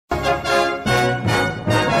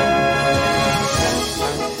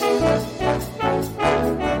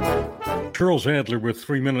Charles Adler with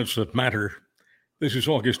 3 Minutes That Matter. This is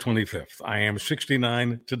August 25th. I am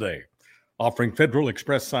 69 today, offering Federal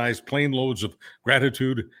Express-sized plane loads of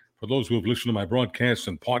gratitude for those who have listened to my broadcasts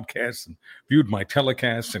and podcasts and viewed my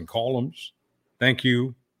telecasts and columns. Thank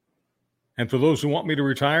you. And for those who want me to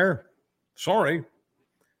retire, sorry,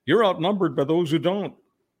 you're outnumbered by those who don't.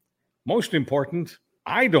 Most important,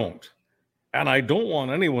 I don't. And I don't want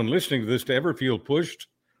anyone listening to this to ever feel pushed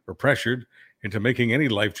or pressured into making any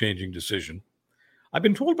life-changing decision. I've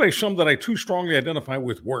been told by some that I too strongly identify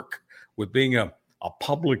with work, with being a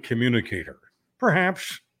public communicator.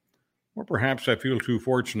 Perhaps I feel too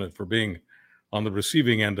fortunate for being on the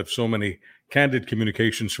receiving end of so many candid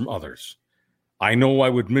communications from others. I know I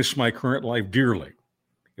would miss my current life dearly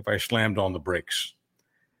if I slammed on the brakes.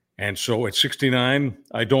 And so at 69,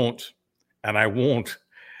 I don't, and I won't,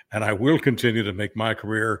 and I will continue to make my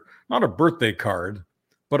career not a birthday card,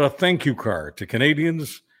 but a thank you card to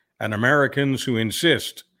Canadians and Americans who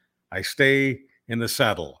insist I stay in the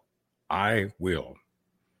saddle. I will.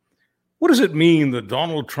 What does it mean that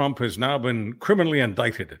Donald Trump has now been criminally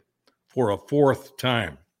indicted for a fourth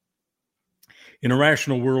time? In a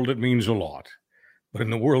rational world, it means a lot. But in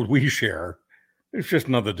the world we share, it's just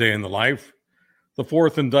another day in the life. The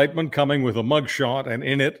fourth indictment coming with a mugshot, and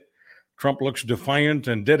in it, Trump looks defiant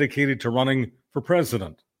and dedicated to running for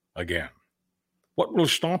president again. What will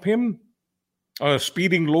stop him? A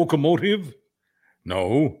speeding locomotive?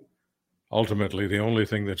 No. Ultimately, the only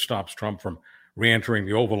thing that stops Trump from re-entering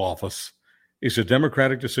the Oval Office is a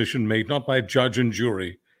Democratic decision made not by judge and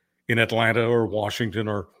jury in Atlanta or Washington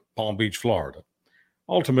or Palm Beach, Florida.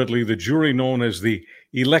 Ultimately, the jury known as the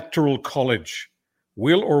Electoral College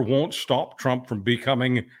will or won't stop Trump from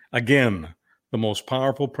becoming, again, the most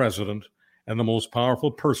powerful president and the most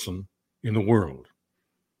powerful person in the world.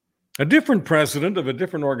 A different president of a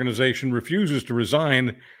different organization refuses to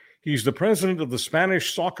resign. He's the president of the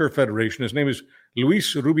Spanish Soccer Federation. His name is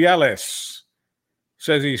Luis Rubiales.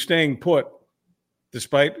 Says he's staying put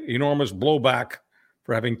despite enormous blowback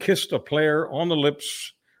for having kissed a player on the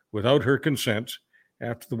lips without her consent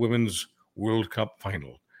after the Women's World Cup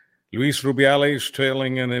final. Luis Rubiales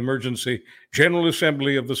telling an emergency General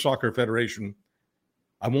Assembly of the Soccer Federation,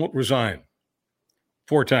 I won't resign.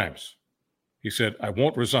 4 times. He said, I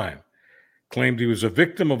won't resign. Claimed he was a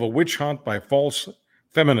victim of a witch hunt by false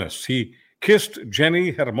feminists. He kissed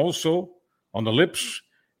Jenny Hermoso on the lips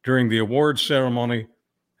during the awards ceremony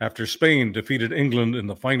after Spain defeated England in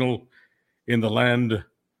the final in the land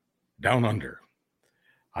down under.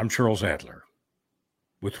 I'm Charles Adler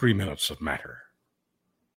with 3 Minutes of Matter.